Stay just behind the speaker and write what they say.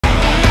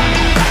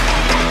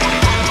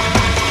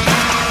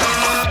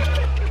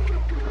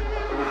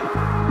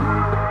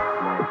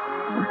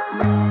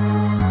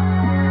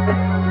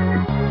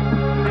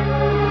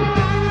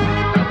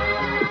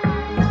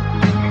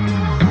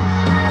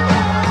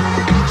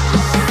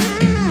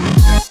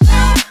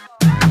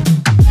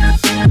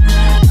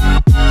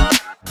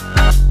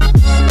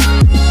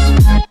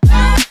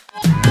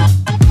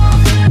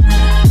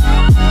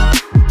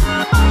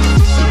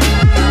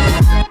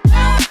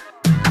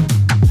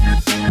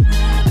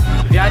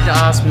to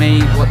ask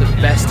me what the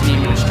best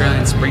team in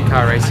Australian sprint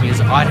car racing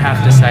is, I'd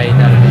have to say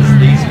that it is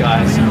these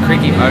guys,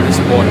 Krikke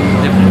Motorsport.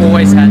 They've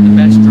always had the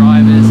best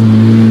drivers,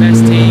 the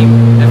best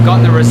team. They've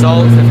gotten the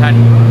results. They've had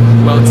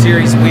World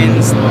Series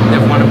wins.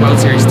 They've won World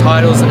Series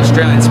titles,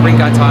 Australian Sprint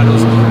Car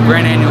titles,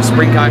 Grand Annual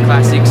Sprint Car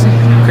Classics,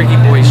 Krikke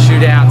Boys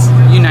shootouts,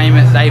 you name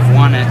it, they've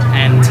won it.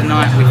 And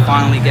tonight we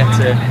finally get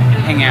to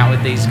hang out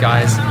with these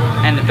guys.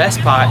 And the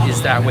best part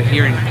is that we're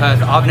here in Perth.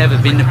 I've never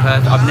been to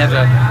Perth. I've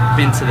never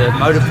been to the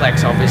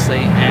Motorplex,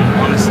 obviously, and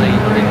honestly,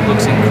 it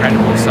looks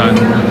incredible. So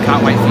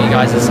can't wait for you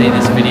guys to see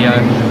this video.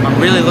 I'm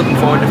really looking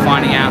forward to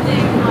finding out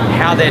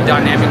how their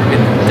dynamic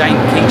with Dayne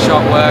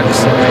Kingshott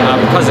works.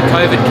 Because of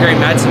COVID, Kerry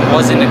Madsen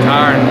was in the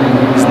car and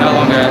he's no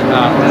longer,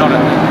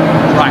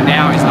 right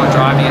now he's not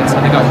driving it. So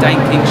they got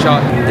Dayne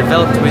Kingshott,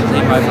 developed with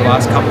him over the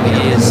last couple of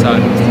years. So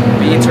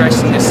it'll be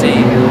interesting to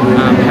see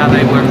how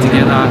they work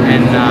together.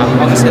 And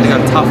obviously they've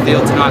got a tough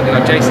field tonight. They've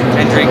got Jason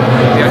Kendrick,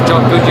 they've got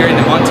Jock Goodyear in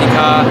the Monty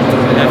car,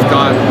 they've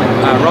got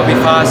Robbie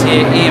Farr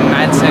here, Ian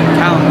Madsen,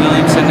 Callum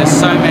Williamson. There's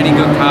so many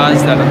good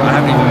cars that I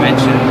haven't even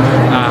mentioned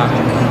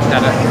that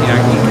are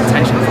in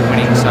contention for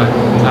winning. So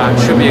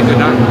should be a good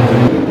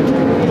night.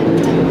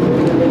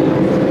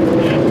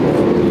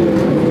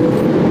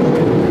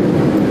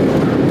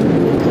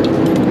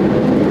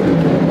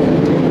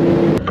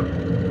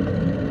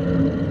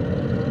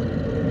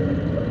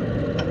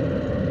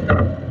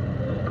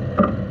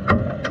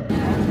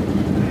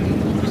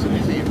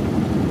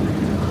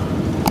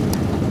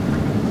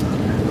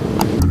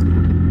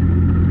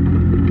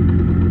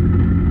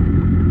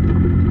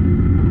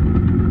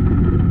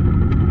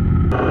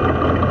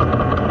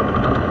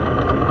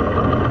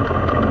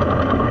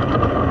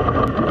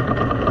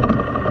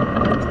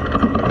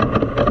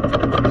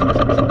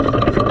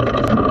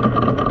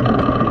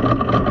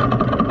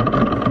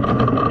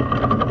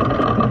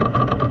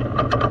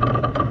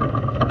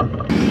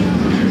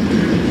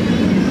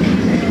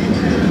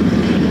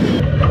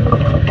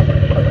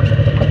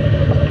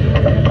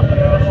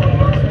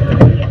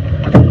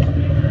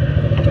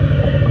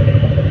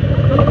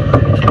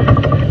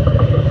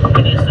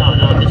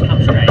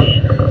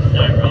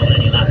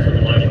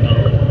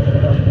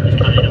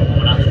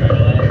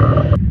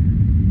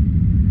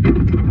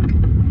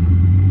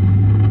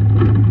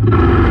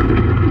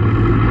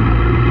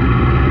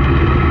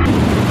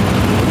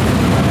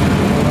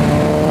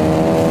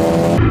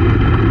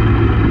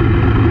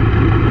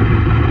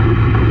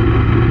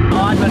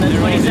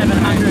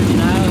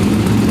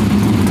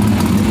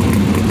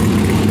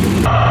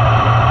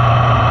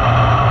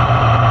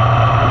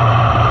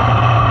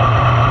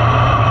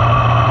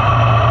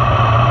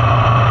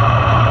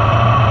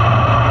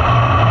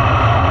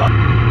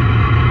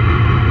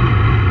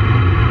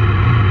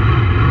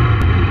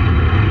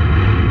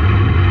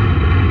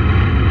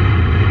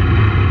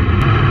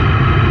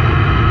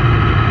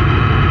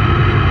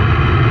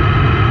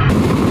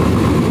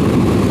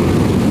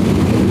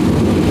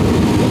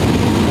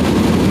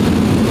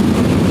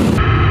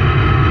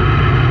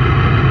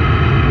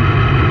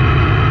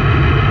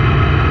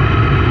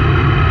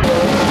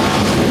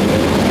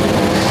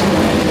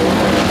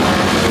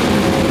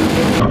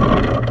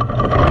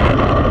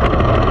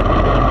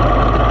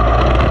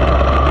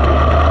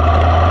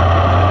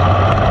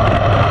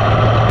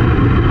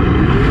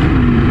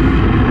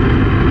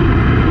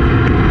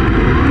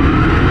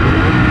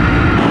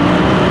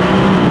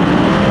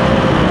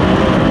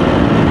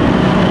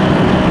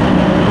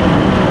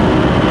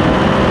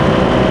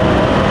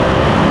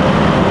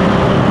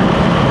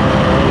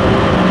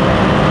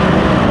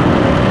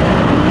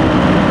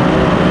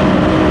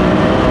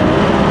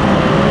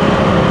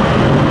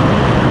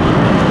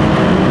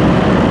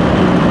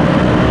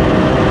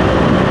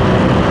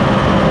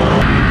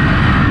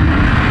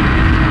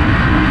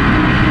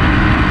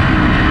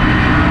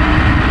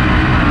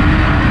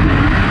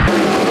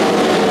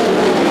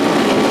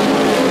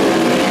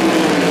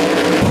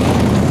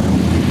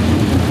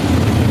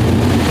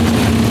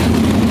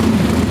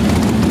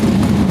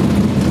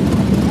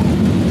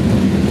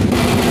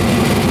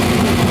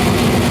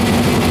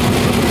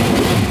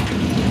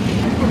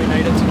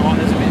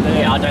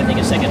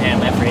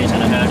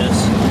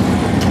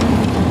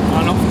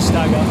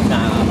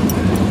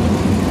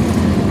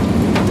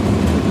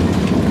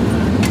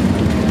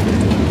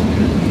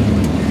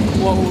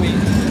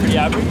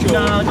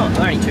 No, not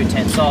only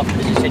 2/10 off,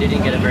 as you said, he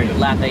didn't get a very good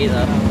lap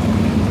either.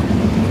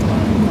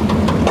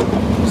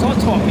 It's like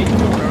top mid,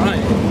 right?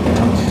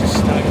 It's just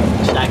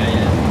stagger. Stagger,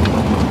 yeah.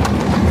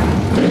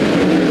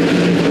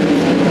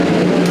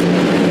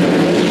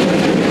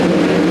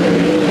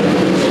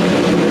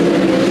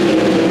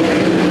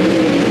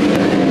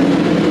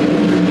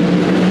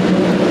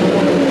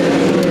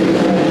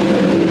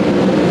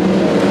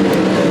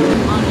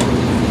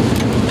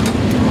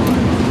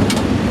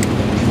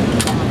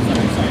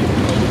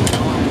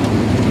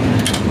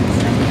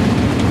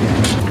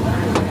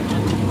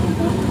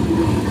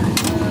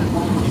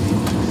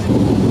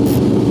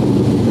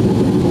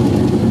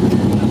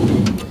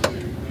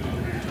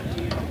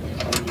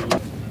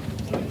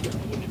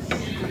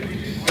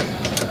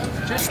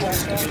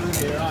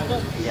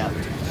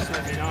 just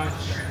let me know.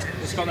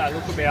 It's got that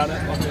look about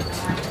it, like it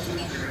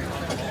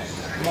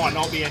might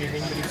not be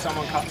anything, but if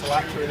someone cuts a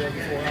lap through there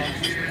before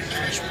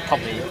us,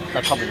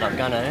 They're probably not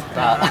gonna,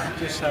 but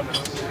just have a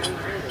look.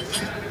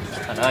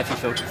 I don't know,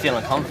 if you're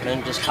feeling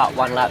confident, just cut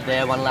one lap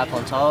there, one lap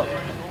on top.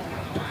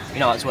 You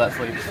know it's worked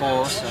for you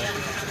before, so.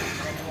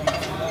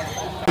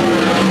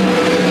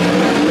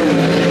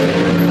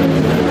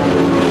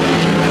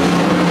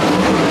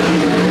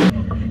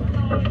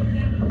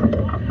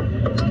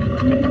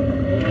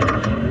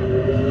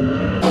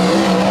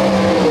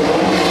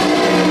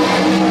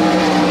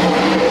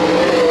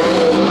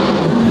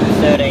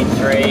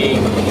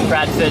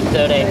 Bradford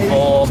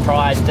 13.4,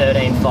 Prize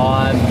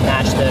 13.5,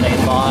 Nash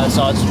 13.5,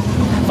 so it's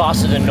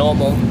faster than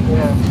normal.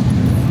 Yeah.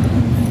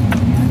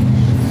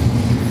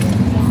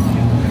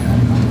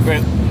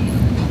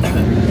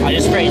 I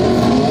just freed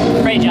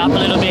you up a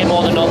little bit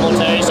more than normal too,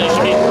 so it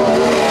should be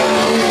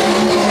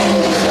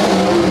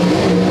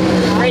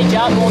freed you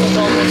up more than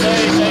normal too,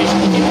 so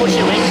if you push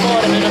your wing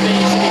forward a little bit,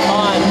 you should be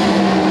fine.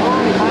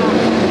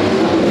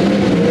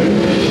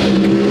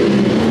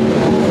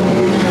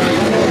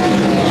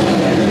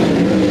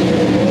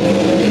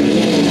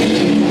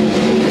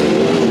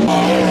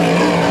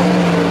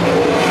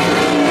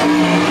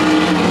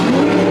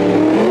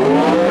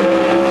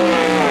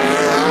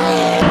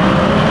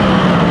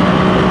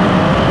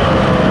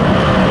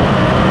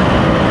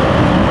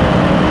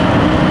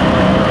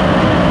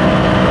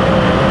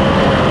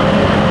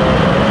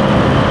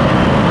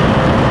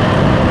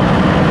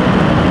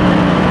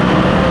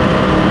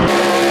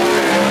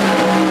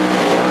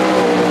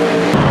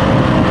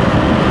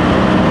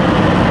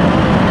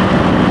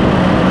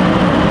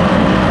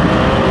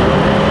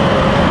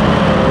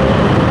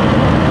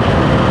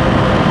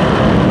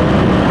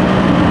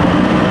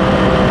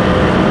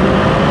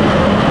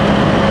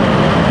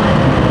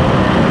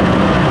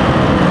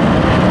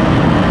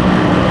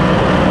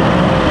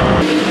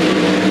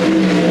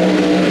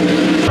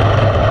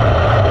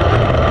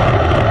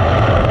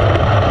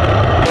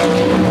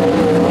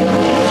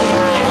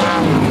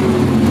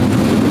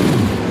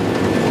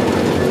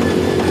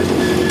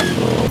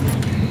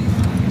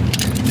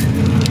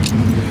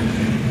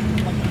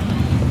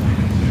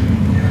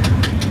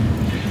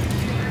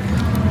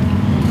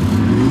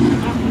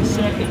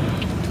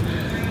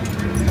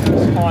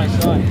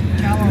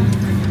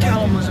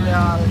 Callum was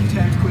about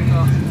 10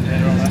 quicker,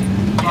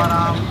 but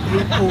he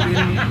pulled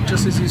in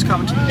just as he was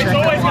coming to the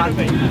checkout line.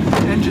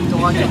 Engine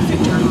died getting the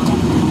adrenaline.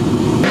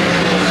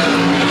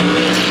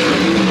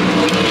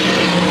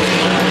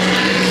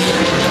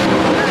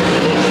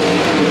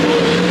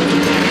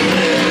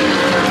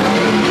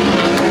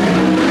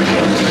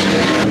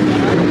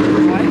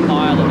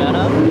 Higher the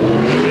better.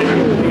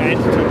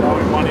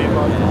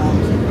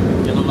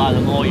 You look like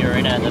the more you're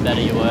in it, the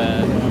better you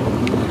were.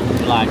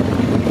 Like,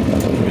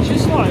 it's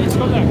just like, it's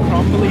got that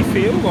crumbly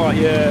feel, like,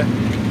 yeah.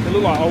 It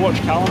looked like, I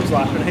watched Callum's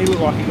lap and he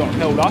looked like he got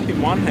held up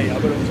in one heater,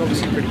 but it was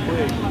obviously pretty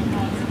quick.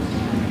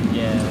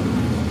 yeah,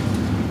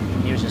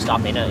 he was just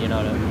up in it, you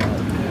know.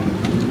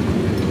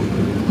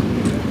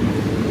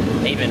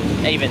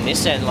 Even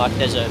this end, like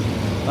there's a,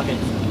 like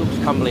it looks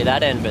crumbly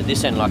that end, but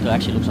this end like it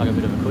actually looks like a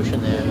bit of a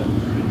cushion there.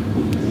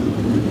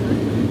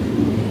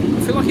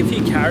 I feel like if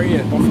you carry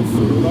it off a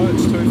full though,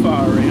 it's too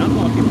far around.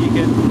 Like if you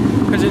get,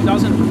 because it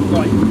doesn't,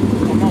 like,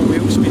 I'm not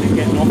wheel spinning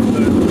getting off the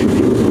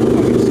cushion.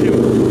 Like it's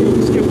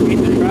still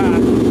in the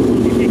track.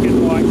 If you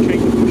can like check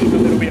the cushion a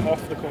little bit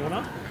off the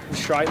corner and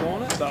straight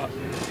line it, but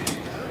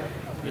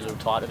It was a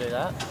little tight to do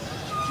that.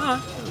 no,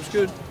 it was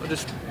good. I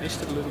just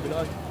missed it a little bit.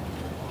 I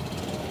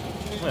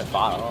went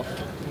far off.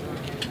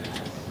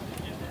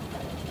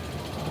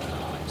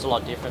 It's a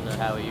lot different than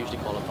how we usually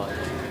qualify.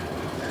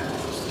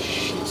 It's a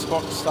shit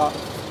spot to start.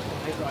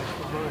 Heat race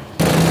for me.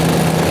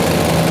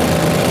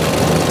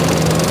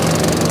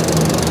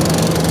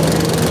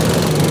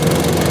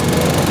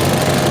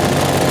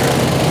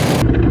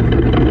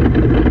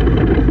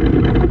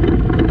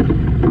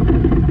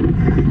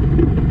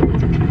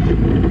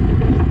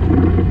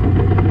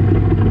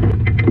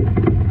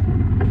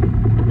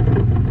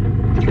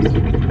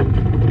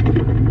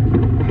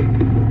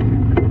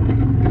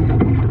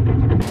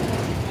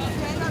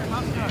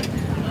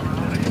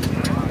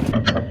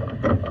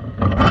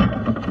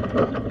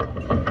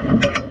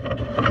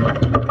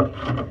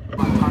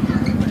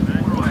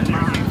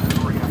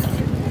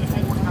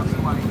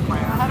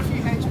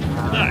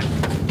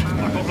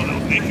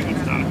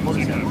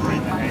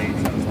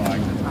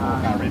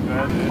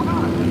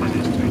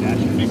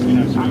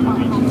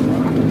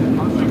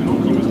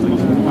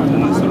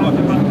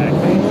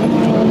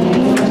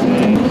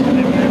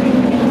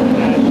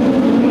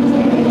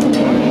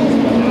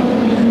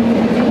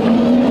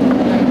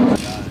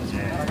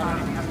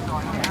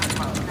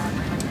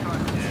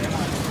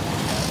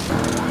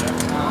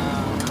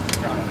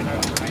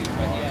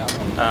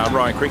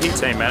 Krikke,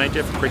 team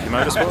manager for Krikke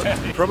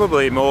Motorsport.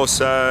 Probably more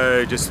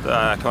so just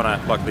kind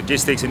of like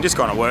logistics and just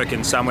kind of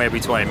working somewhere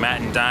between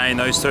Matt and Dayne.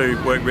 Those two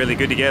work really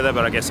good together,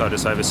 but I guess I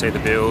just oversee the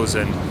bills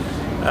and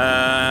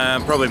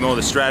Probably more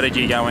the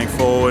strategy going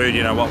forward,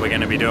 you know, what we're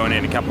going to be doing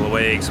in a couple of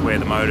weeks, where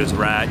the motors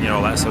are at, you know,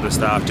 all that sort of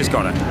stuff. Just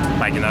kind of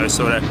making those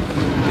sort of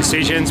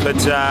decisions, but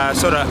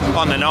sort of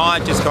on the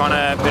night, just kind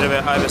of a bit of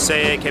an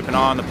overseer, keep an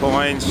eye on the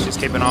points, just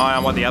keep an eye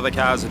on what the other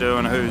cars are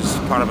doing, who's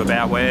kind of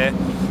about where.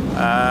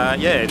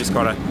 Yeah, just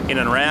kind of in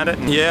and around it.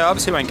 And yeah,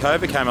 obviously when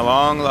COVID came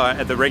along, like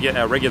at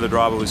our regular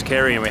driver was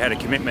Kerry, and we had a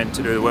commitment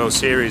to do the World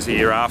Series the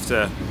year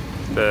after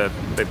the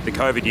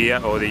COVID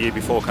year, or the year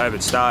before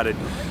COVID started.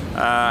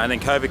 And then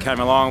COVID came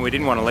along, we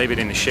didn't want to leave it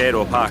in the shed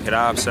or park it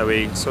up, so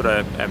we sort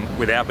of,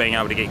 without being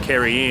able to get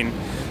Kerry in,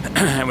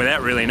 and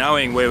without really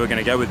knowing where we're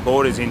going to go with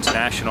borders,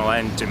 international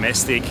and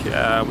domestic,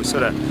 we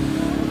sort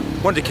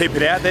of wanted to keep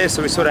it out there,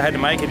 so we sort of had to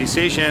make a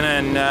decision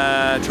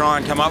and try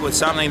and come up with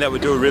something that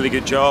would do a really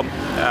good job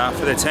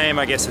for the team.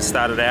 I guess it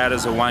started out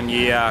as a 1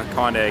 year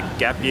kind of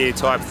gap year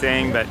type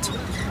thing, but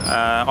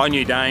I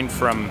knew Dayne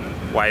from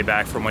way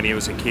back, from when he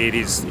was a kid.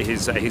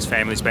 His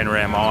family's been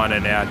around mine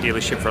and our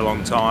dealership for a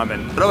long time,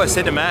 and I always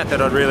said to Matt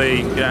that I'd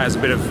really, you know, as a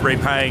bit of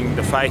repaying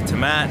the faith to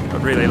Matt,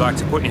 I'd really like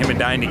to put him and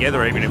Dayne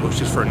together, even if it was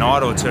just for a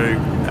night or two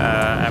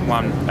at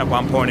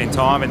one point in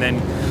time. And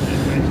then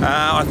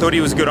I thought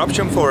he was a good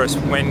option for us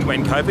when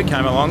COVID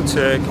came along,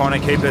 to kind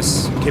of keep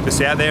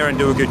us out there and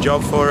do a good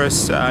job for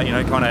us. You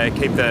know, kind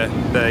of keep the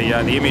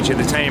image of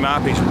the team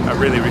up. He's a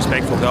really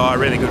respectful guy,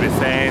 really good with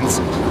fans,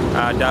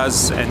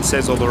 does and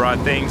says all the right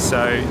things.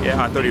 So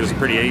yeah, I thought he was a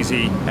pretty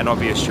easy and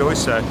obvious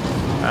choice. So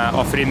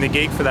offered him the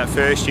gig for that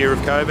first year of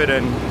COVID,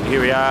 and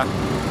here we are,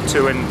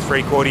 2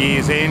 3/4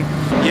 years in.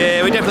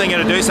 Yeah, we're definitely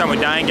going to do something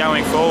with Dayne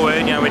going forward.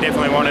 You know, we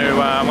definitely want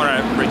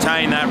to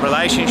retain that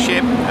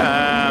relationship.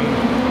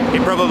 He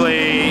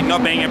probably,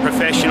 not being a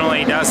professional,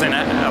 he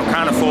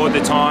can't afford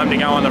the time to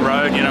go on the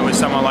road, you know, with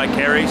someone like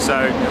Kerry.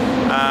 So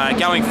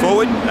going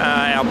forward,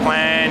 our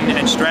plan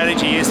and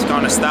strategy is to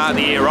kind of start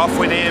the year off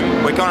with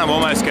him. We're kind of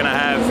almost going to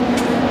have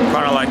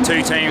kind of like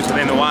 2 teams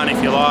within the one,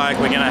 if you like.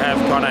 We're going to have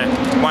kind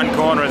of one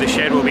corner of the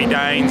shed will be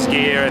Dayne's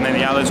gear, and then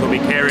the others will be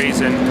Kerry's.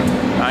 And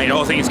you know,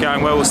 all things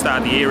going well, we'll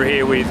start the year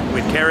here with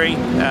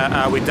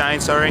Dayne,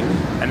 sorry.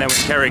 And then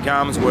when Kerry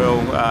comes, we'll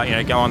you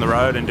know, go on the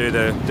road and do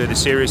the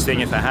series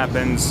thing if it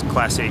happens.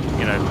 Classic,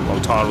 you know,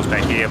 well, titles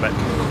back here, but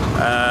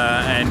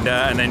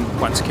and then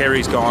once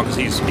Kerry's gone,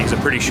 because he's a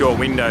pretty short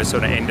window,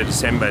 sort of end of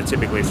December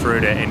typically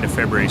through to end of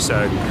February.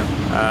 So you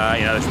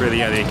know, it's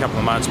really only a couple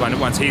of months.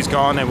 Once he's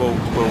gone, then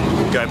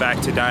we'll go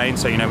back to Dayne.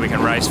 So you know, we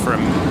can race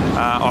from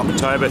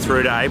October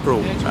through to April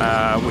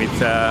with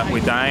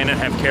Dayne, and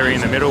have Kerry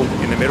in the middle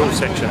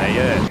section there.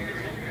 Yeah.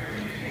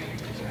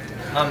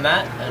 I'm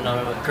Matt, and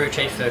I'm a crew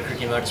chief for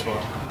Krikke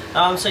Motorsport.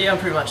 So yeah, I'm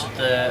pretty much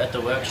at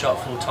the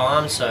workshop full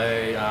time.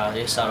 So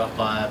you start off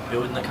by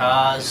building the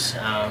cars,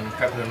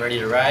 prepping them ready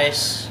to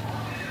race,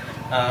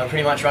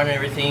 pretty much running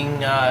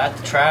everything at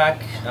the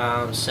track,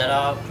 set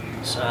up,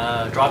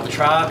 drive the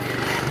truck.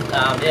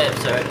 Yeah,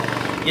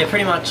 so yeah,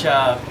 pretty much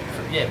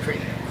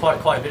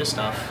quite a bit of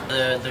stuff.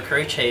 The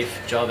crew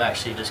chief job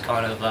actually just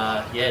kind of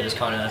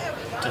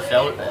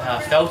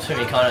fell to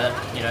me, kind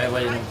of, you know,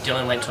 when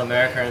Dylan went to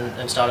America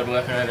and started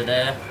working over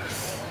there.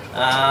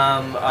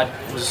 I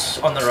was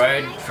on the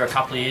road for a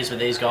couple of years with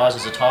these guys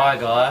as a tyre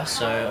guy,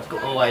 so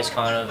I've always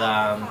kind of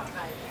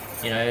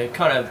you know,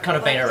 kind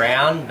of been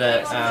around,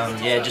 but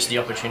yeah, just the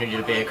opportunity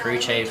to be a crew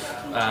chief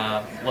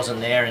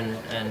wasn't there,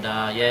 and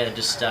yeah,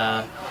 just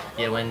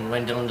yeah,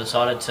 when Dylan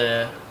decided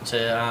to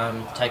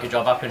take a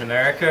job up in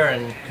America,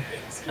 and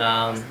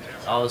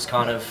I was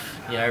kind of,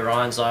 you know,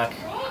 Ryan's like,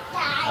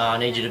 I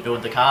need you to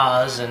build the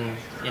cars, and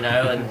you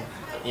know,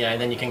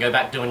 then you can go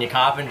back doing your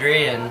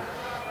carpentry, and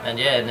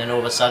yeah, and then all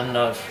of a sudden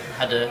I've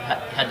had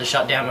to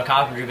shut down my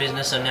carpentry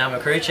business, and now I'm a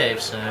crew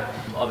chief. So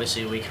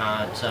obviously we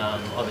can't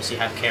obviously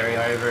have Kerry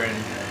over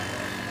and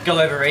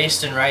go over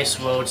east and race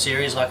World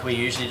Series like we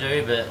usually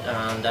do, but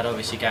that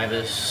obviously gave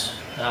us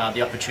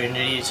the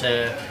opportunity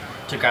to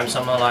grab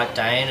someone like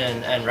Dayne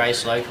and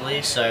race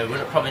locally. So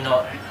we're probably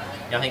not,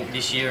 I think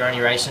this year we're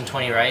only racing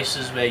 20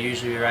 races, where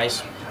usually we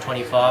race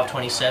 25,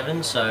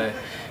 27, so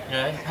you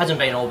know, it hasn't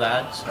been all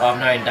bad. I've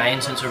known Dayne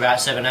since we're about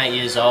 7, 8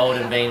 years old,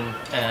 and been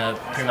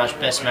pretty much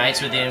best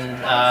mates with him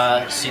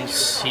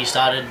since he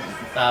started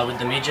with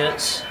the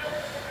midgets.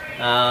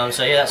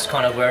 So yeah, that's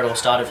kind of where it all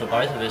started for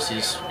both of us,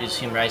 is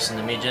him racing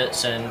the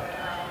midgets. And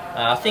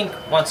I think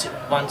once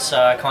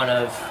I kind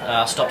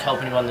of stopped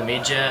helping him on the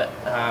midget,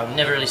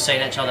 never really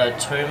seen each other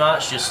too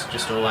much,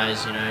 just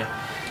always, you know,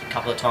 a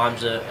couple of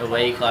times a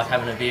week, like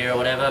having a beer or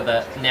whatever.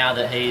 But now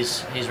that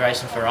he's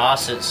racing for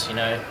us, it's, you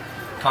know,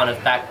 kind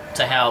of back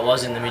to how it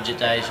was in the midget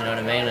days, you know what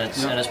I mean?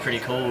 And it's pretty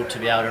cool to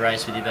be able to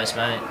race with your best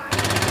mate.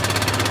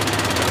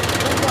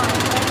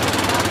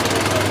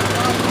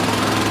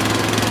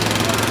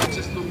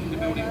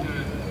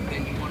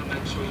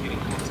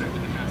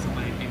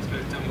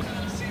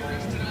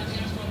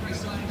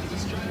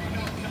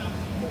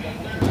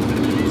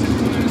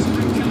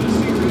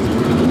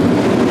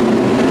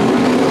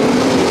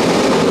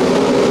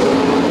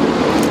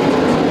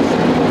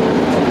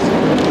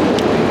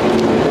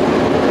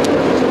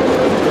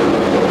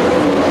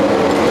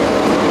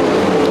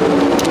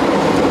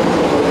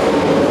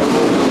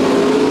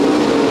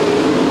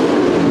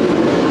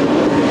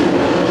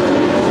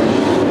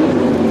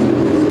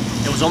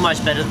 was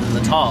almost better than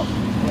the top.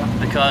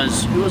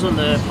 Because who was on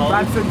the pole?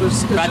 Bradford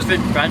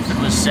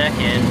was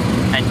second,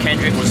 and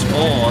Kendrick was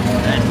fourth,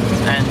 and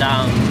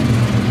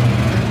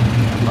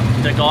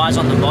the guys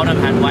on the bottom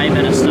had way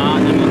better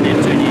start than what them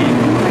two did.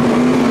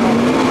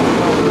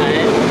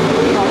 And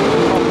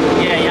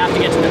yeah, you have to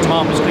get to the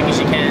top as quick as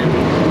you can.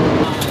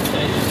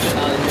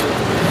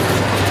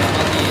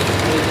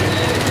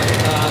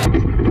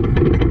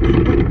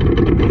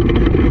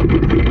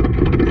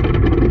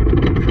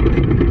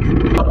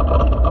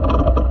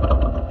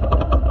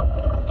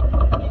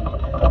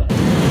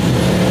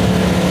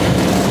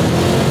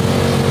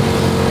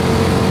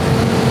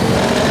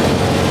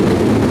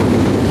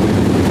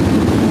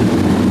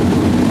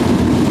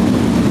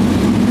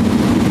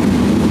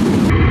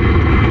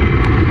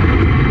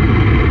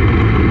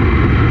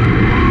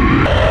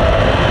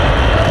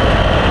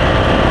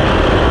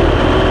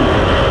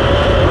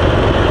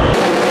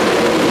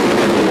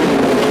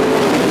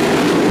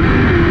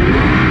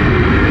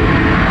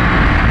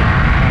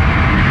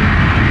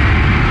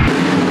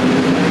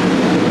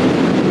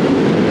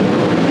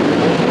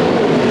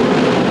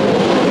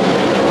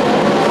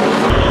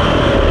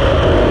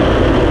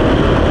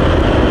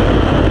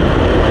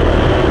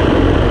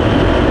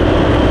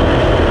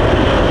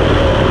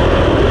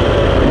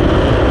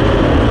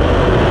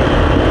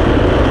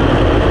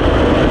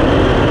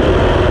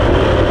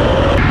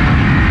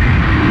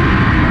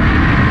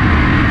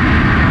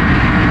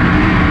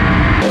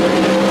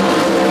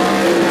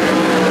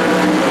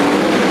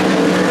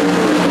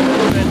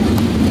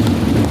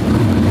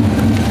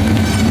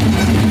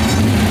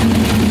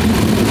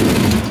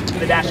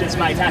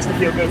 Mate, has to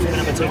feel good for the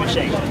number 2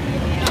 machine.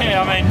 Yeah,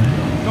 I mean,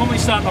 normally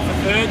starting off a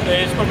third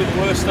there is probably the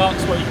worst start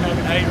to what you can have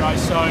in a heat race.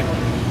 So,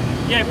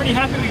 yeah, pretty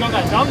happy we got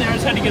that done there. I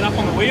just had to get up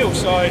on the wheel.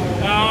 So,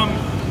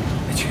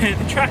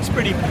 the track's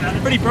pretty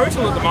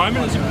brutal at the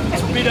moment. It's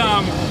a bit,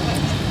 a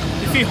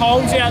few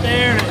holes out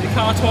there, and the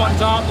car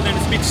tightens up, and then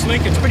it's a bit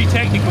slick. It's pretty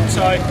technical,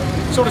 so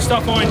sort of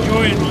stuff I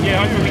enjoy, and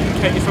yeah, hopefully we can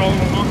keep this rolling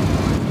or not.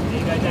 There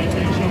you go, Dayne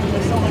Kingshott.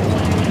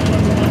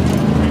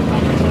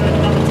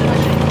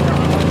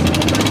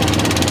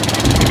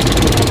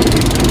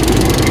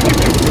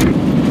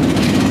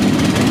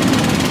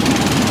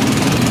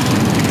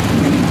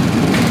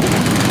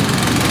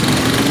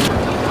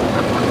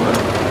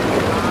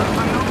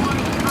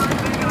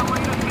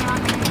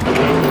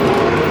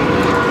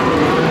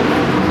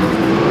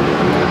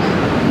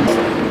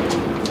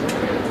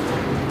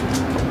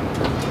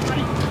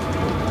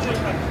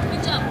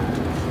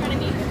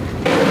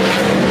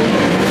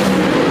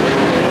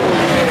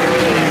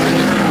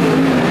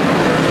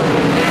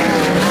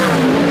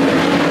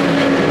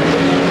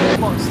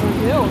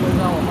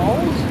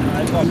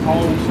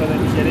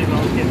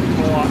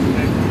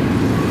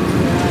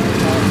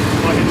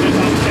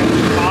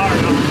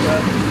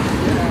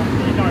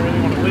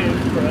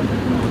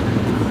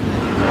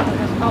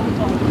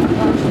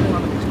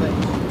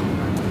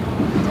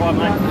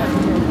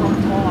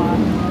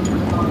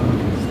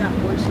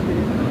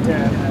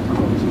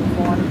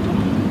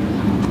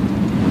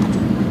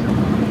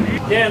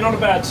 Yeah, not a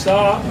bad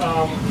start.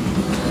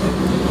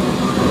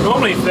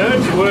 Normally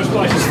third's the worst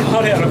place to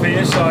start out of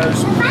here, so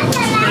it's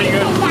pretty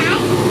good.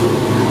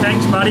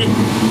 Thanks, buddy.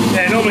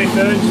 Yeah, normally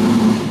third's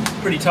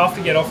pretty tough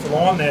to get off the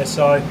line there,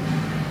 so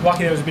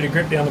lucky there was a bit of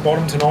grip down the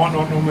bottom tonight.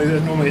 Not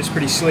normally it's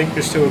pretty slick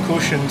just to a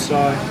cushion,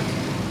 so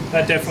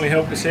that definitely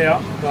helped us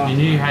out. But you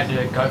knew you had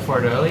to go for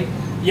it early?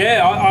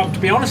 Yeah, to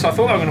be honest, I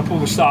thought they were going to pull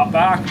the start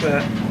back,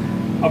 but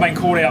I've been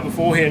caught out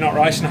before here not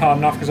racing hard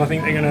enough because I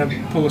think they're going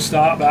to pull the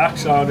start back,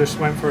 so I just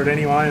went for it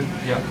anyway. And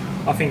yeah.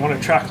 I think on a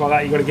track like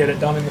that, you've got to get it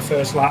done in the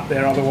first lap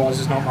there, otherwise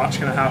there's not much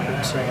going to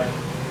happen. So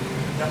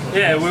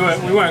yeah, we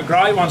weren't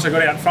great. Once I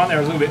got out in front there, I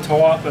was a little bit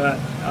tight, but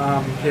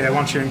yeah,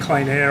 once you're in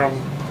clean air on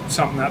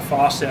something that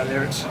fast out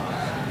there, it's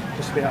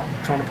just about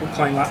trying to put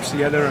clean laps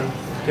together and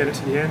get it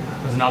to the end.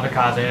 There's another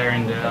car there,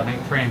 and I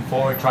think 3 and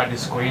 4 tried to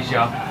squeeze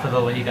you for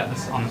the lead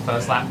on the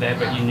first lap there,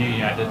 but you knew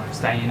you had to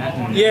stay in it.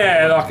 And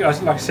yeah, like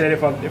I said,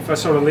 if I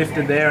sort of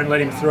lifted there and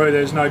let him through,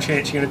 there's no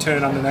chance you're going to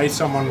turn underneath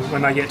someone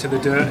when they get to the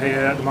dirt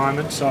here at the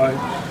moment. So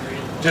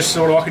just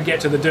sort of I could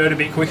get to the dirt a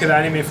bit quicker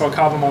than him if I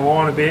cover my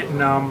line a bit, and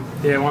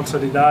yeah, once I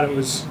did that, it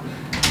was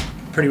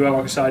pretty well,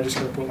 like I say, just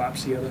got to put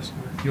laps together. So.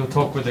 You'll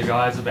talk with the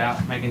guys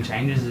about making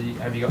changes.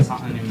 Have you got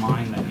something in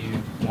mind that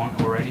you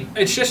want already?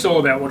 It's just all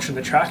about watching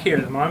the track here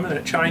at the moment.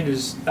 It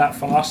changes that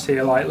fast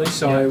here lately,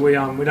 so we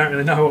don't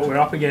really know what we're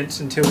up against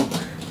until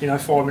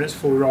 5 minutes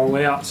before we roll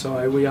out.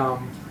 So we I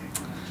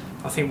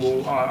think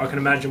I can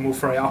imagine we'll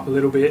free up a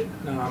little bit.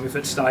 If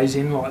it stays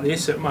in like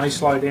this, it may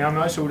slow down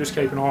though. So we'll just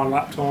keep an eye on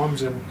lap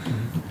times and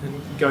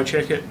go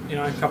check it.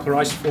 A couple of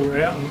races before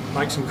we're out and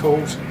make some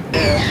calls.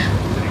 Yeah,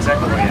 that's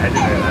exactly what you had to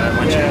do.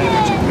 Once you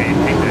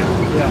picked it,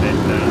 then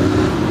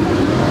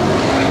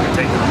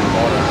take it on the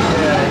bottom.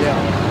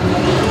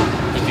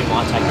 I think you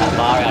might take that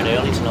bar out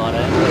early tonight,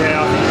 eh?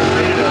 Yeah, I think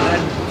we did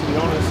that. To be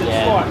honest,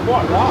 it's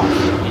quite rough.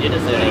 You did a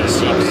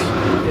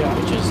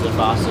 13.6, which is the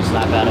fastest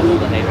lap out of all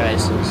the heat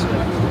races.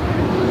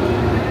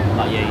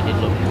 But yeah, you did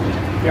look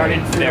Yeah, I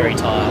didn't feel, very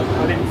tired.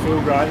 I didn't feel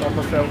great. Like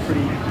I felt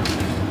pretty,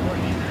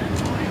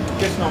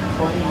 just not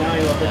clean.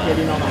 Like I get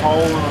in on the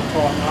hole and I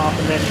tighten up,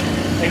 and then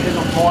because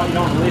I'm tight, you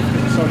don't want to lift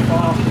it so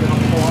fast. But then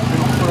I'm tight, and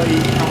I'm free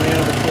coming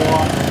out of the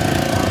tight.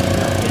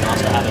 It'd be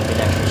nice to have a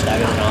bit extra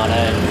stagger tonight,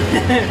 eh?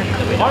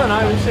 I don't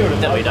know. We'll see what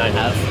it That we don't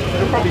have.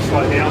 It'll probably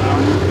slow down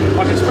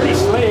though. Like it's pretty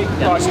slick.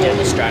 Down Like,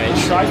 the straight.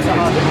 Straights are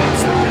hard to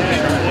get.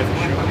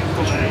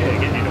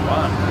 Getting into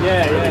one.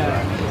 Yeah.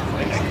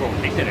 When they call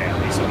Midget out,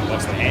 he sort of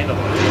lost the handle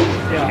on it.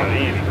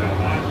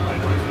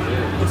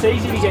 It's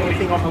easy to get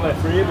anything on the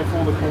left rear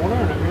before the corner,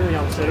 and it really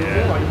unsettles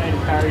you. Like you need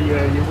to carry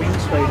your wing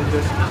speed and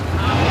just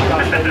go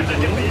steady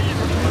to win.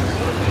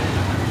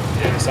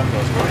 Yeah, some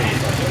guys are really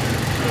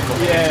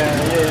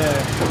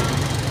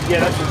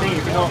Yeah, that's the thing.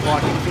 If you're not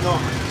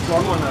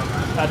throttling it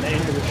at the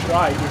end of the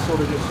straight, you sort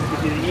of just,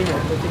 if you're in it, I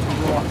think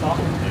you right up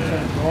and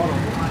turn right on.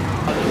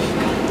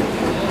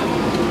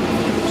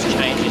 Just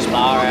change your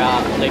bar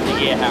out, leave the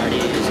gear how it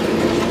is,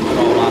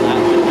 roll like that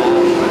with that.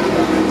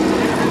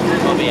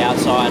 Probably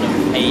outside of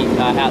heat,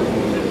 outside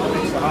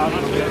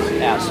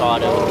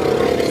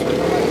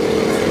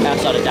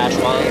of dash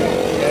one.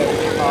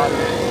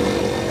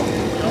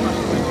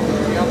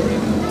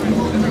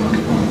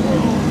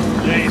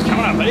 Yeah, he's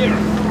coming up here.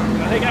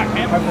 There you go,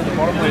 Cam. Hopefully the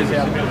bottom wheels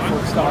out a bit before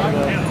it started to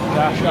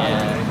dash up.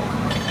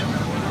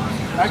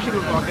 Yeah. Actually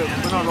looked like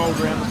when I rolled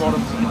around the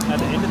bottom at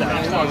the end of that,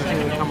 it looked like it was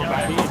really coming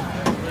back in.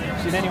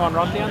 Seen anyone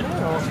run down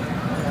there? Or,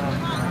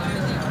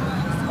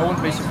 I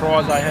wouldn't be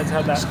surprised they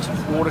had that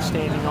water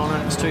standing on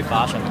it. It's too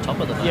fast around the top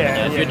of the bottom.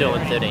 If you're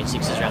doing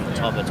 13.6s around the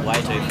top, it's way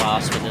too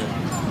fast for the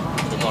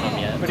bottom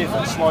yet. But if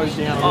it slows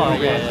down a little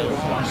bit.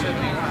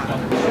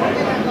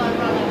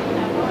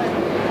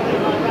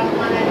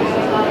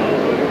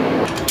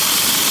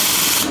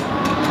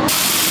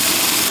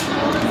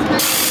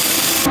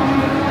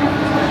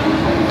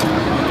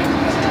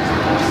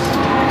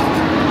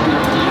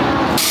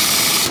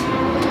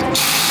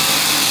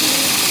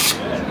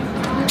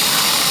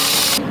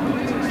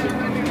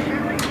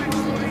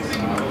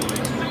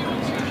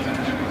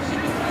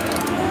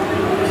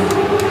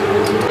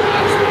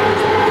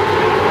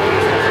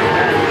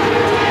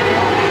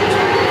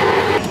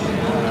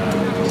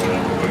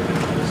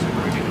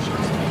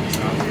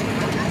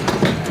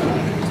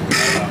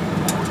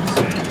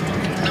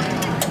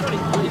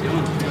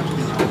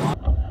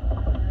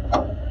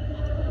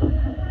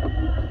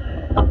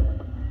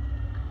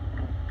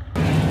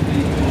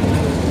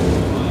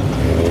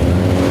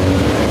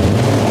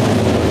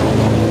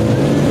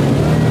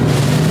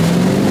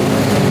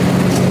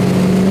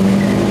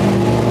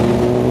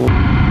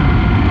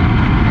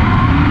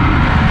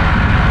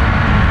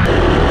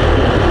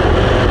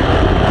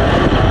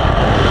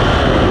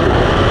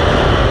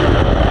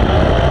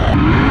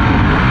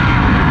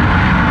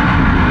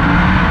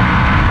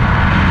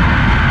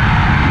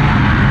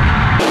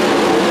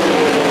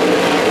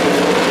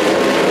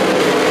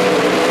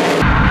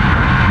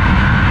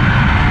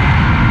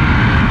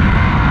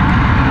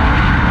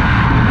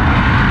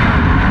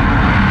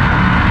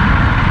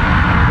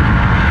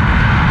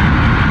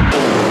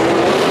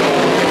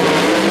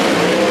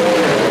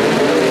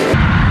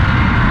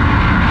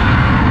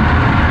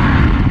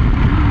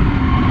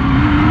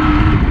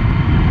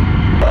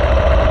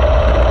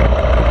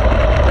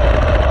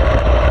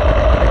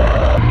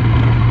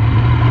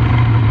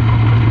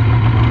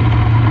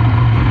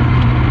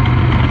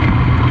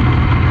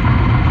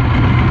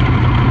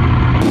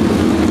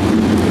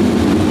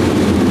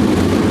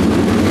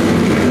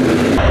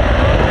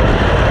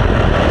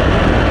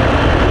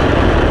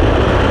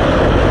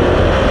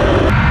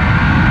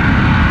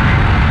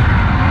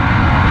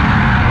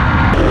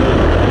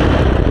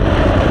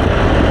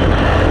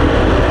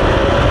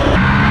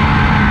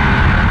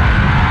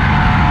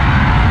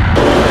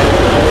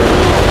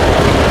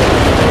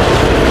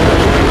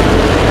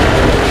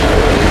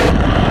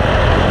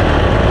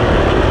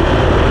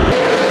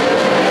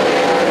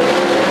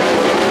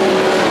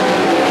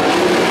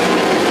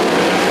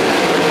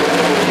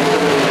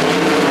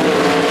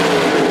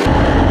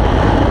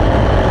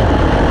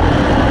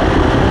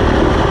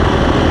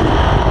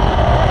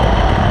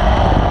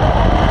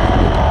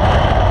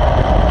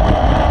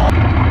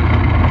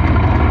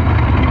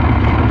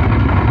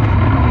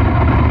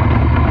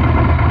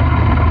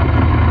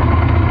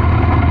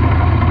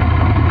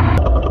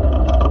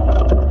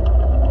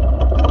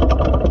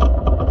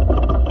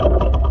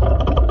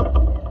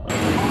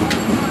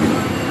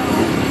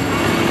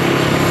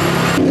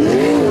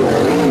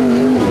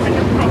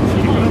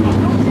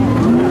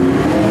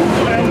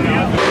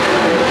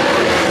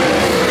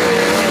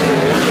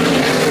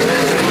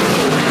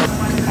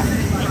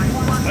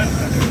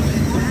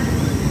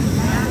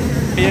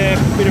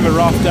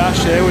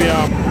 Dash there.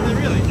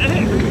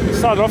 We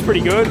started off pretty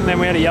good, and then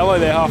we had a yellow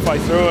there halfway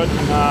through it,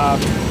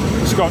 and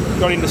just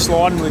got into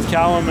sliding with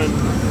Callum and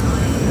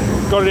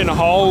got it in a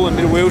hole, and a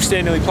bit of wheel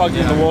stand nearly plugged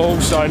in the wall,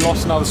 so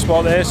lost another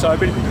spot there. So a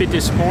bit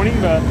disappointing,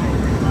 but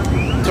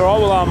it's all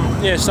right.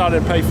 Well, yeah,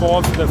 started at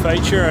P5 for the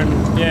feature, and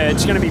yeah,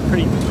 it's going to be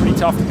pretty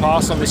tough to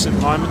pass on this at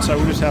the moment. So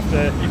we'll just have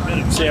to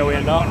see how we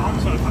end up.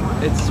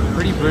 It's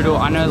pretty brutal.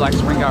 I know like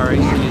sprint car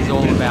racing is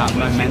all about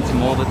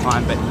momentum all the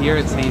time, but here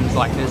it seems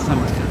like there's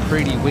some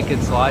pretty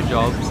wicked slide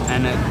jobs.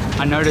 And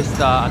I noticed,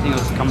 I think it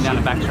was coming down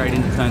the back straight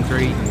into turn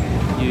 3,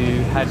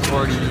 you had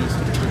already, you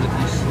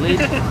slid?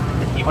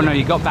 Oh no,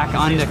 you got back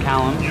under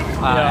Callum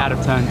out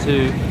of turn 2,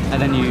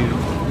 and then you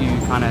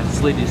kind of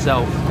slid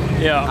yourself.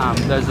 Yeah.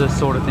 Those are the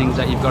sort of things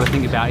that you've got to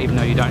think about, even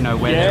though you don't know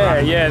where they're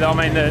running. Yeah. I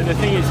mean, the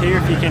thing is here,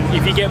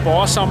 if you get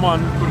by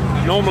someone,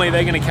 normally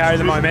they're going to carry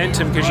the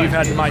momentum because you've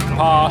had to make the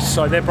pass,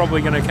 so they're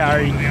probably going to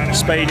carry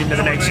speed into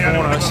the next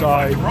corner. So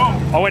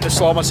I went to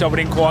slide myself, but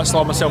didn't quite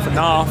slide myself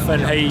enough,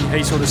 and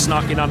he sort of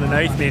snuck in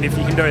underneath me. And if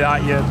you can do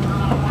that,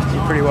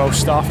 you're pretty well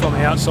stuffed on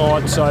the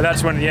outside. So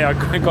that's when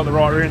I got the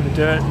right rear in the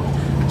dirt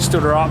and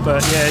stood her up.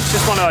 But yeah, it's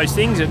just one of those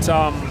things.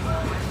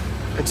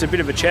 It's a bit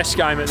of a chess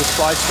game at this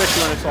place,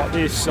 especially when it's like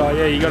this. So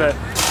yeah, you got to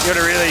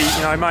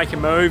really make a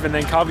move and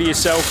then cover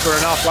yourself for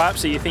enough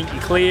laps that you think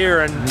you're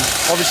clear. And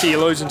obviously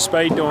you're losing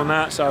speed doing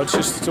that. So it's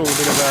all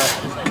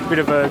a bit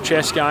of a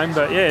chess game.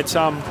 But yeah, it's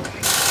a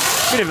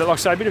bit of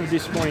a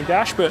disappointing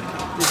dash, but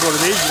it's what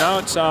it is.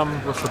 It's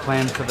What's the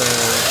plan for the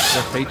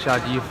feature?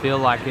 Do you feel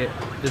like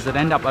does it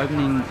end up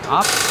opening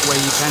up where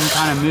you can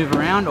kind of move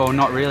around, or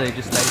not really, it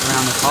just stays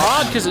around the top?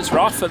 Hard because it's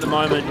rough at the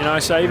moment,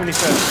 so even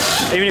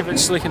if it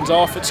slickens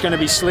off, it's going to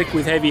be slick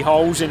with heavy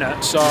holes in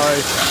it. So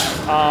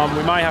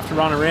we may have to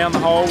run around the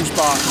holes, but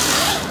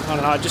I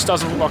don't know, it just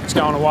doesn't look like it's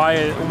going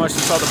away. It almost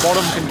looks like the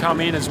bottom can come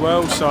in as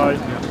well. So,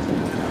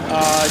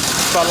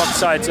 but like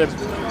I say,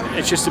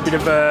 it's just a bit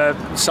of a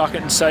suck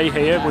it and see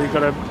here. We've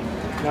got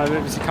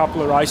there's a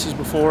couple of races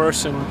before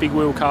us and big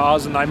wheel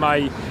cars, and they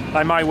may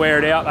wear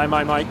it out. They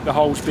may make the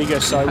holes bigger.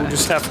 So we'll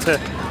just have to,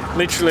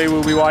 literally,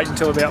 we'll be waiting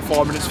until about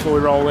 5 minutes before we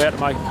roll out to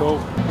make a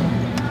call.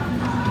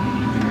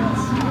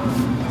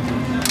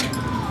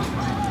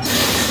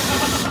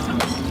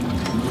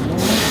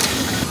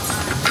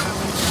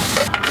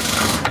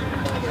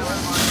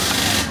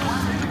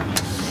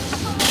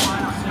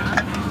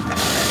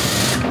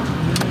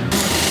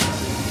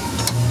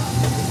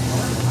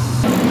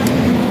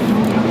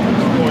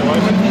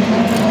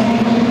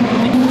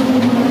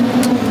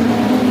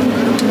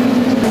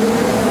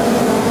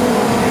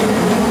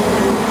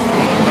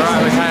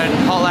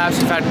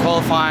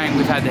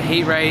 We've had the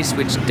heat race,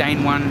 which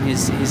Dayne won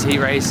his heat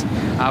race.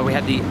 We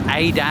had the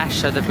A dash,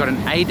 so they've got an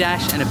A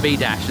dash and a B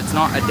dash. It's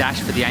not a dash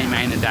for the A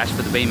main, a dash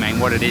for the B main.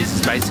 What it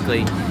is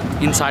basically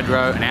inside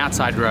row and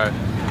outside row.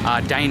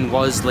 Dayne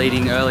was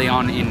leading early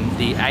on in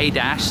the A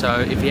dash, so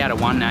if he had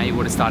won now, he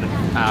would have started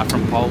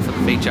from pole for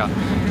the feature.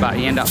 But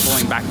he ended up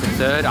falling back to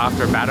 3rd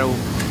after a battle,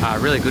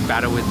 really good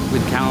battle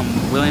with Callum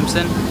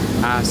Williamson.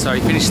 So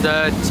he finished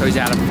 3rd, so he's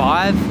out of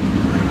 5.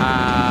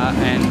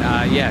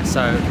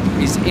 So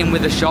he's in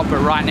with the shot, but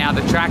right now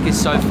the track is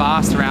so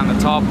fast around the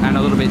top and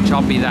a little bit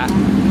choppy that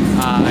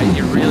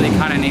you really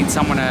kind of need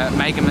someone to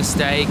make a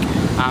mistake.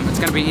 It's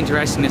going to be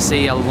interesting to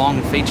see a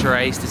long feature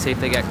race to see if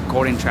they get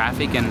caught in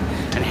traffic and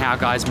how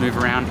guys move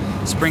around.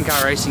 Sprint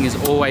car racing is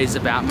always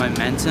about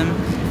momentum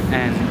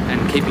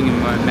and keeping your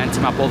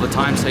momentum up all the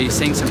time, so you're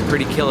seeing some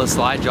pretty killer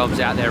slide jobs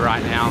out there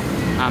right now.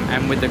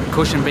 And with the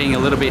cushion being a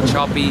little bit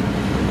choppy,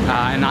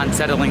 and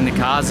unsettling the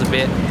cars a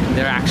bit,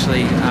 they're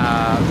actually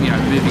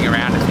moving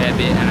around a fair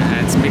bit,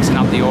 and it's mixing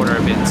up the order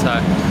a bit. So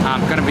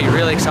going to be a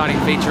really exciting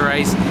feature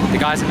race. The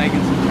guys are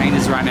making some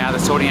changes right now. They're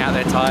sorting out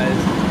their tyres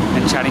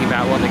and chatting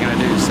about what they're going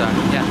to do. So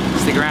yeah,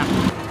 stick around.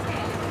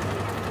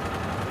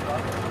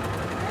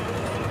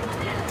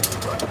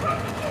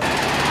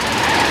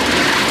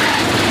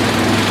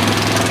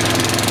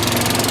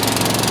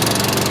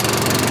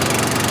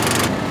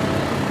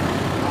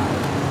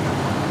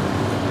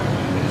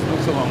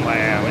 It's a long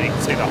way out when you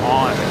can see the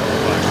hive.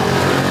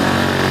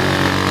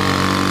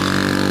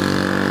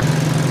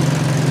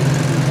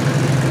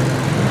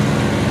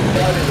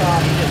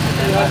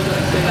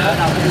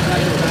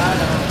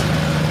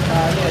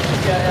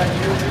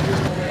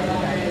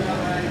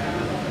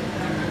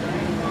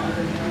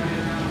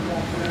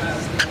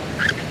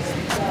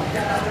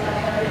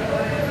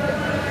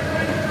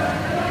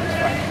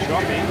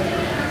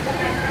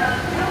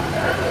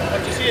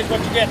 What you see is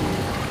what you get.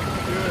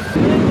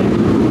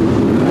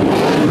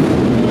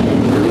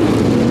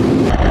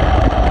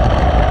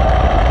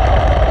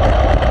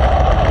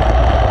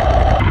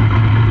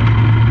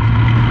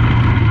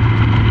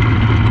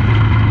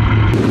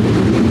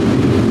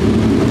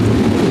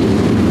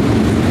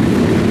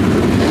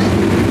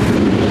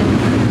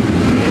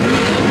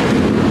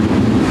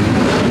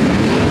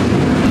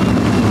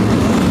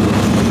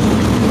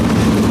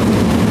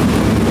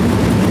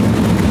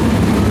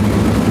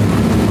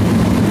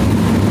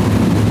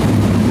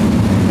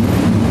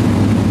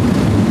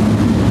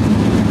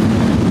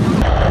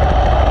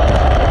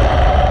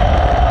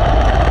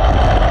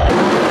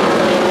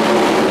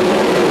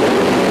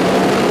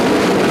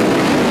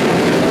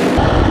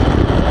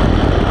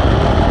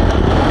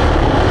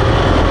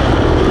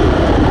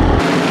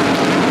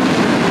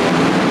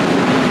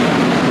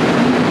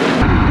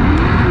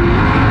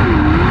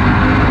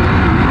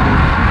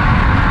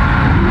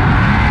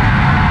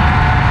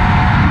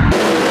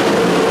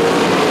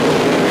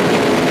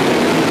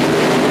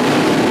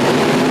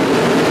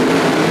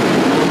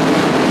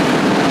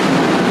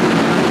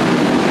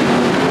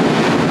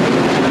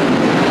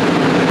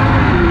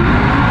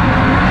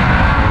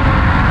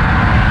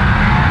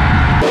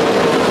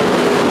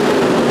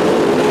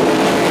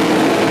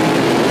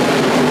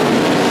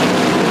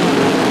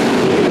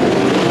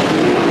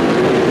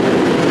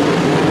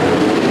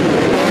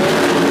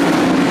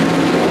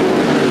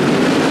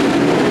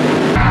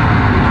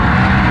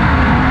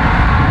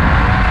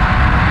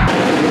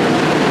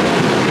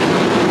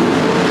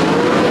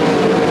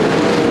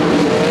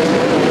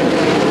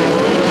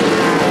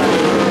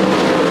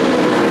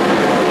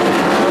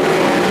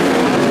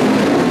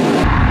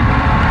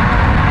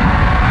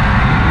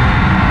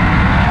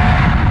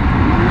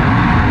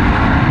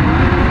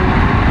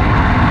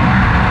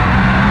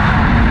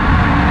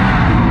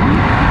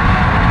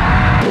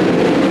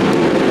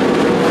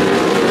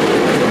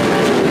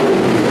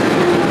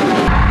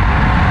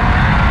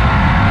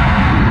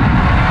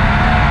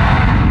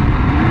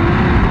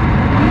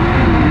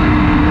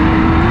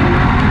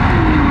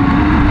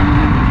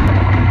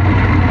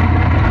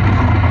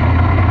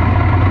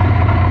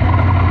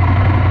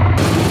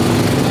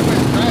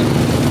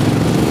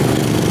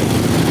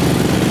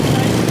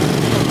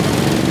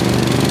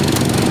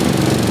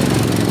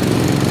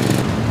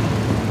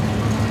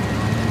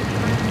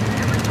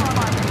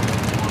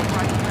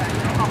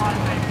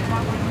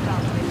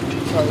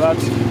 So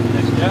that's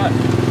let's go.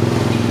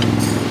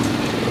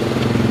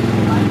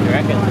 You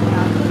reckon?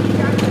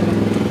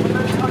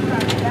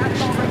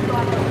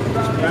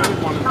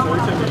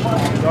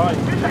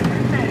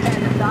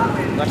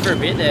 Like for a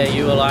bit there,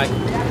 you were like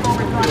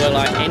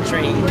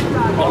entering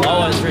the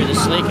lower through the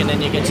slick, and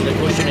then you get to the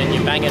cushion and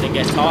you bang it and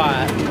get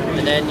tight,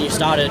 and then you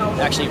started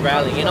actually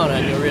railing in on it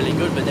and you're really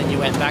good, but then you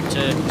went back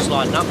to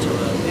sliding up to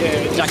it.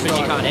 Yeah. Is that because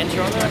you can't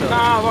enter on it?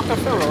 Nah, like I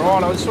felt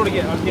alright. I would sort of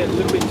get a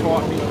little bit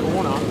tight in the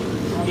corner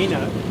in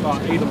it,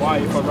 but either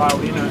way, if I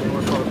railed in it or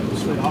if I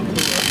slid up to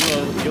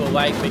it. You're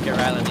way quicker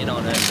railing in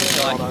on it. It's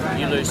like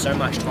you lose so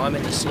much time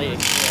in the slick.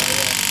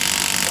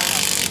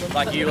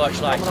 Like you watch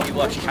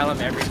Callum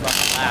every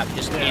fucking lap,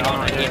 just in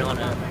on it.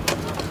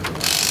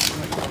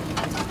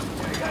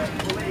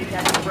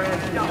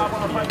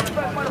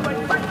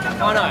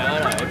 I know,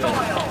 but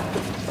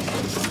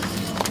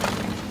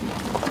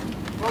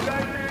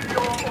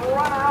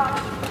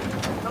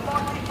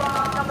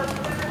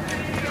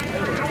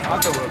I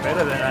thought we were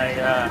better than I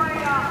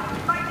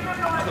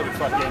thought we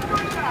fucking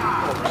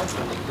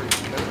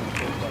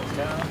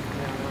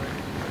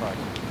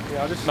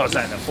Yeah, I just not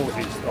saying the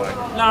 40's like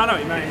no, I know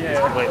what you mean. Yeah.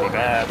 completely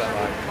bad, but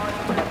like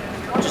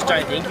I just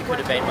don't think you could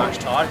have been much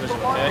tighter because of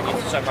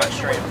Kirky so much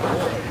 3 and 4.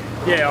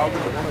 Yeah, I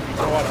wouldn't want to be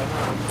tighter.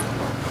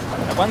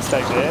 at one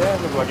stage there,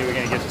 it looked like you were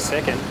going to get to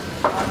second.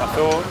 I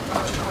thought,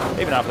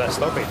 even after that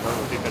stoppage, it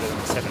would be better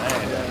than 17.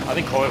 I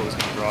think Coyle was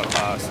going to drive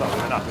past, like,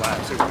 with enough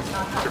laps, it was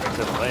tripping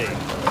to the lead.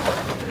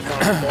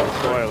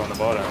 Coyle on the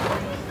bottom.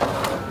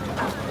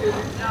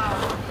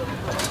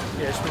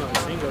 Yeah, it's one of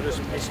those things. I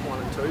just missed 1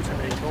 and 2 too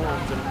many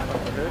times and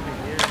it hurt me.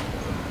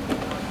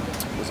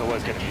 Yeah. It was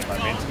always going to be a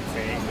momentum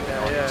thing.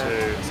 Yeah. 1 and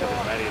 2, instead of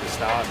maybe at the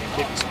start, and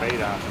keep your speed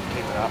up and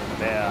keep it up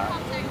and about.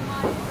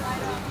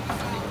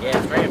 Yeah,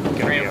 3 and 4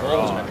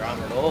 wasn't a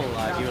drama at all.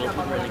 Like you were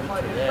looking really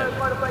good through there.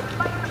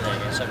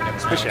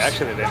 Especially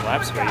actually them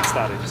laps where you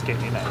started just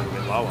getting in a little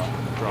bit lower,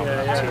 dropping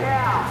to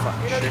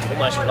fucking shit.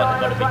 Almost like it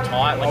got a bit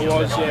tight when you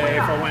was, yeah,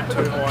 if I went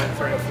too high in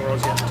 3 and 4, I was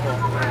getting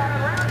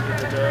tight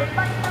in the dirt.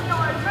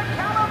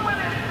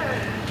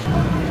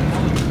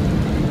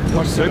 It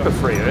was super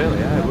free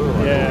early, eh? We were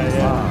like,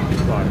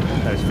 yeah. Like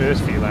those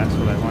first few laps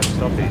where they might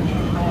stoppage.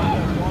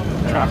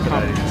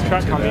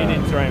 Truck come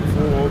in 3 and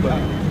 4, but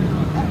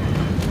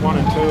 1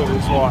 and 2 it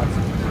was like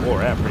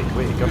wore out pretty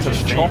quick. It was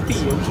just choppy.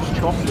 It was just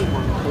choppy in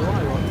 1 and 4.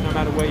 Like, no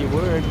matter where you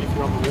were, even if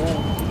you're on the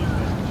wall.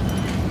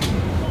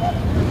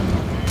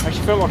 I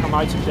actually felt like I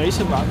made some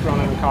decent laps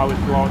running the car with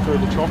blowing through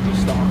the choppy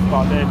stuff,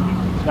 but then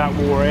that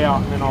wore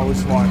out, and then I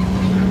was like,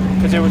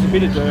 because there was a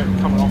bit of dirt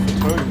coming off the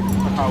tube,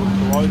 the car was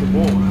below the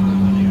wall.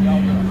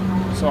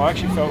 So I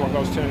actually felt like I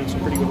was turning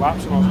some pretty good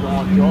laps when I was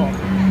behind the job.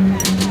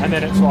 And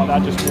then it's like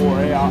that just wore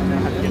out, and then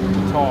I had to get to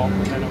the top,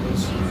 and then it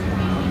was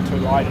too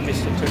late. I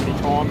missed it too many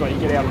times. Like you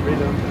get out of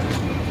rhythm. I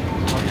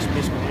just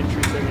missed my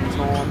entry too many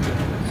times. And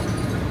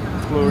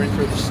flew her in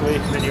through the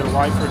slick, and then you're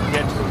away for it to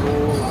get to the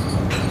wall.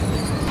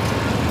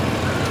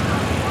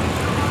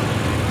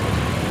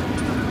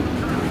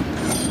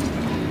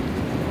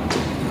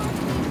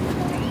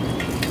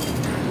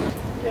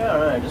 Yeah, I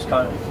don't know. Just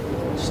kind of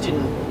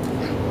didn't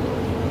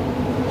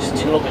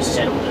look as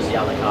settled as the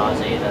other cars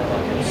either.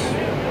 Like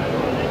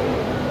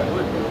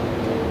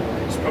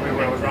it's probably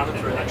where I was running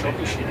through that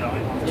choppy shit. Yeah.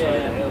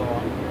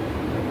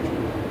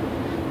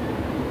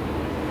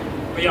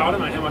 But yeah, I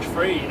don't know how much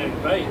free you need to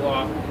be. Like,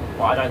 well,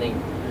 I don't think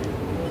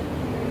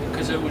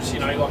because it was, you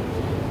know, like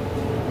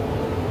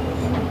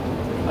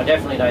I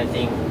definitely don't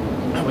think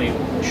we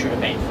should have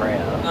been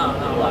freer.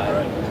 No,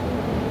 like,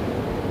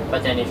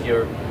 but then if you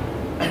were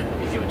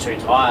too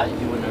tight,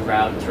 you wouldn't have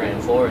railed 3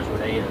 and 4 as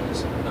would either.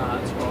 So. No,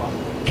 that's right.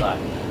 Like,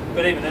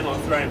 but even then,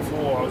 like 3 and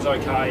 4, I was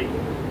okay.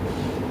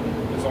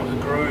 It was like a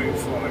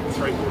groove, like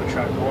 3/4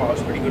 track right. I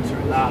was pretty good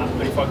through that.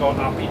 But if I got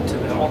up onto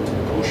the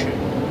cushion,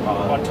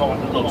 I'd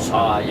tighten it. Looks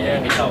high, yeah,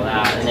 you can tell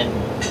that. And then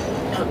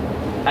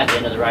at the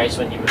end of the race,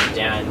 when you move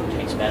down, it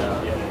takes better.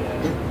 Yeah.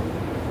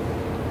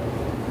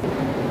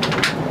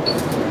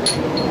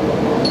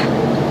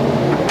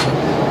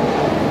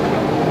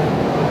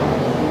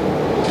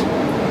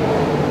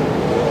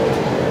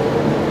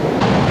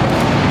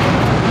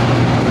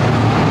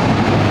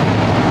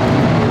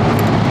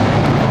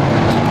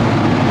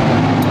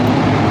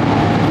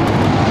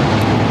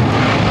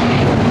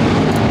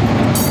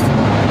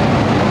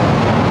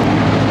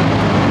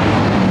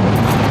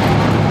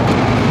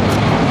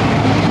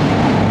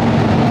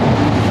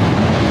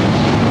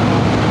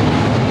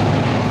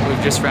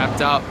 Just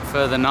wrapped up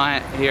for the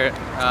night here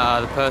at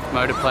the Perth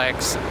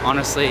Motorplex.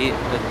 Honestly,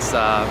 it's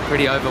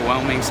pretty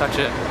overwhelming. Such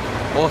an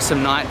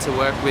awesome night to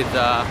work with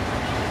the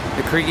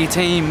Krikke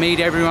team, meet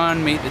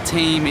everyone, meet the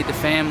team, meet the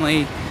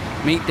family,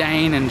 meet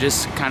Dayne, and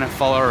just kind of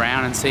follow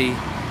around and see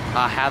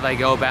how they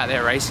go about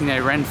their racing. They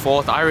ran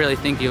 4th. I really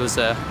think it was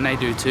and they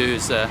do too,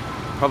 it's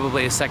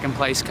probably a 2nd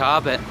place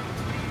car, but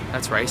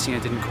that's racing.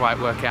 It didn't quite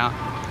work out.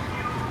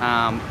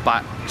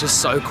 But just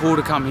so cool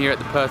to come here at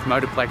the Perth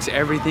Motorplex.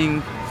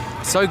 Everything.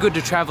 So good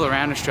to travel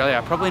around Australia.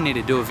 I probably need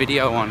to do a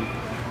video on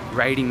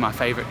rating my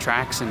favourite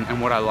tracks and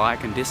what I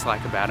like and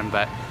dislike about them,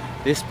 but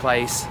this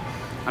place,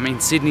 I mean,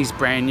 Sydney's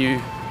brand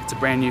new. It's a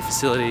brand new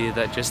facility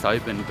that just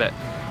opened, but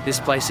this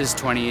place is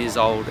 20 years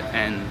old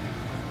and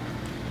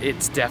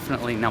it's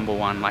definitely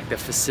 #1. Like, the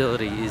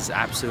facility is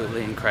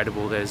absolutely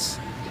incredible.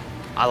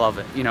 I love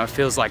it. You know, it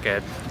feels like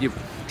you're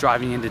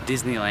driving into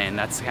Disneyland.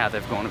 That's how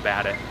they've gone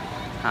about it.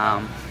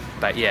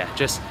 But yeah,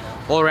 just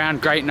all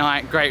around great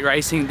night, great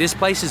racing. This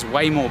place is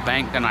way more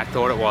banked than I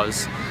thought it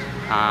was.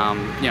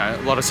 You know,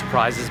 a lot of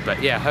surprises,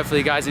 but yeah, hopefully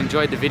you guys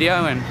enjoyed the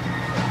video and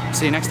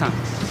see you next time.